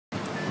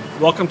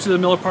Welcome to the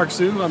Miller Park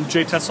Zoo. I'm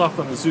Jay Tetzloff.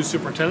 I'm the zoo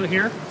superintendent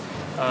here.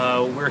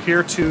 We're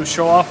here to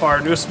show off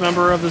our newest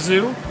member of the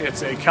zoo.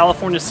 It's a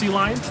California sea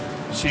lion.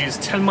 She's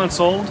 10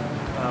 months old.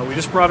 We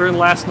just brought her in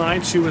last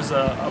night. She was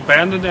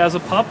abandoned as a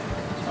pup.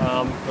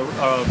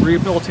 The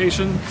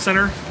rehabilitation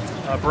center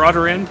brought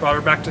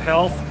her back to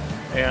health,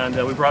 and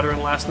we brought her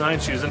in last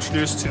night. She was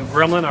introduced to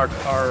Gremlin, our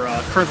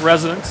current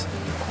resident,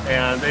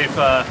 and they've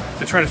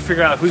been trying to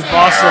figure out who's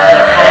boss of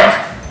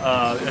the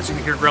pond. As you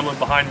can hear Gremlin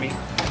behind me.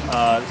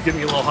 It's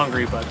getting me a little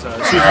hungry, but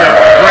she's been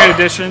a great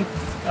addition.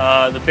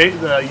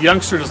 The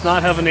youngster does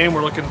not have a name.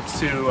 We're looking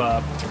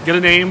to get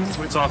a name.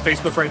 It's on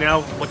Facebook right now,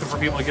 looking for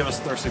people to give us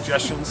their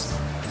suggestions.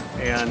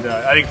 And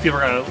I think people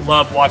are going to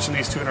love watching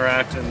these two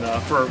interact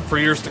and for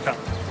years to come.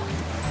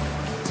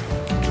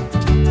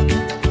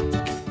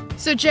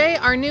 So Jay,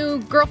 our new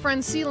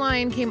girlfriend sea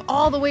lion came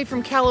all the way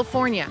from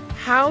California.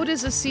 How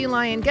does a sea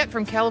lion get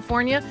from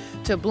California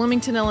to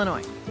Bloomington,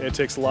 Illinois? It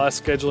takes a lot of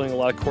scheduling, a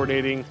lot of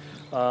coordinating.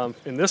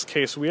 In this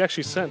case, we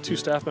actually sent 2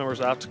 staff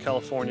members out to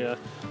California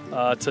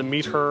to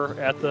meet her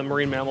at the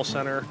Marine Mammal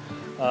Center.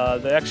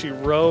 They actually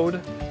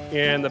rode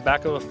in the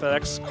back of a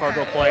FedEx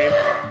cargo plane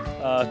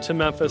to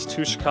Memphis,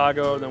 to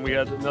Chicago. Then we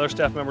had another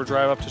staff member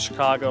drive up to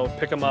Chicago,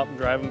 pick them up and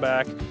drive them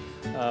back.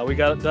 We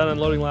got it done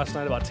unloading last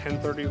night about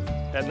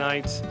 10:30 at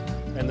night.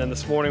 And then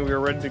this morning we were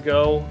ready to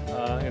go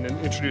and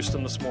introduced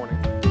them this morning.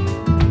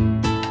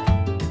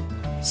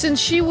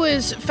 Since she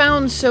was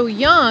found so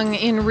young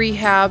in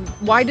rehab,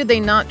 why did they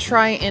not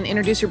try and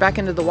introduce her back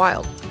into the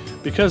wild?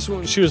 Because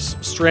she was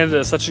stranded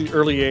at such an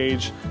early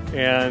age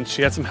and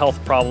she had some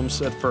health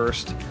problems at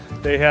first,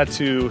 they had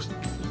to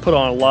put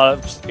on a lot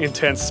of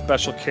intense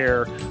special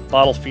care,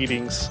 bottle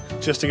feedings,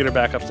 just to get her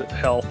back up to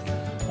health.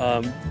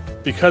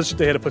 Because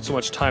they had to put so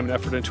much time and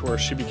effort into her,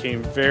 she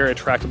became very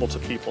attractable to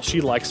people. She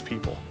likes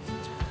people.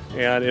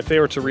 And if they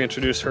were to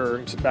reintroduce her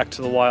back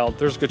to the wild,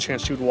 there's a good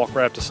chance she would walk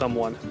right up to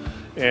someone.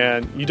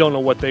 And you don't know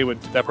what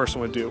that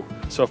person would do.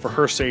 So for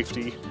her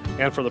safety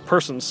and for the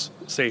person's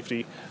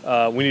safety,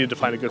 we needed to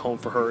find a good home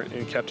for her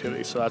in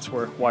captivity. So that's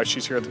why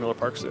she's here at the Miller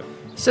Park Zoo.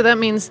 So that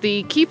means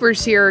the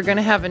keepers here are going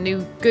to have a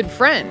new good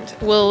friend.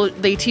 Will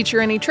they teach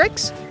her any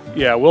tricks?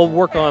 Yeah, we'll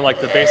work on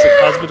like the basic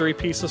husbandry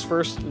pieces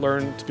first,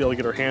 learn to be able to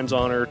get our hands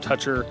on her,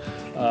 touch her,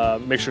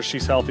 make sure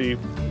she's healthy,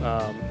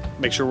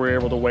 make sure we're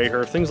able to weigh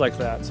her, things like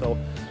that. So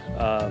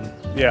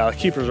yeah, the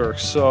keepers are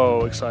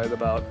so excited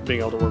about being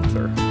able to work with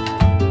her.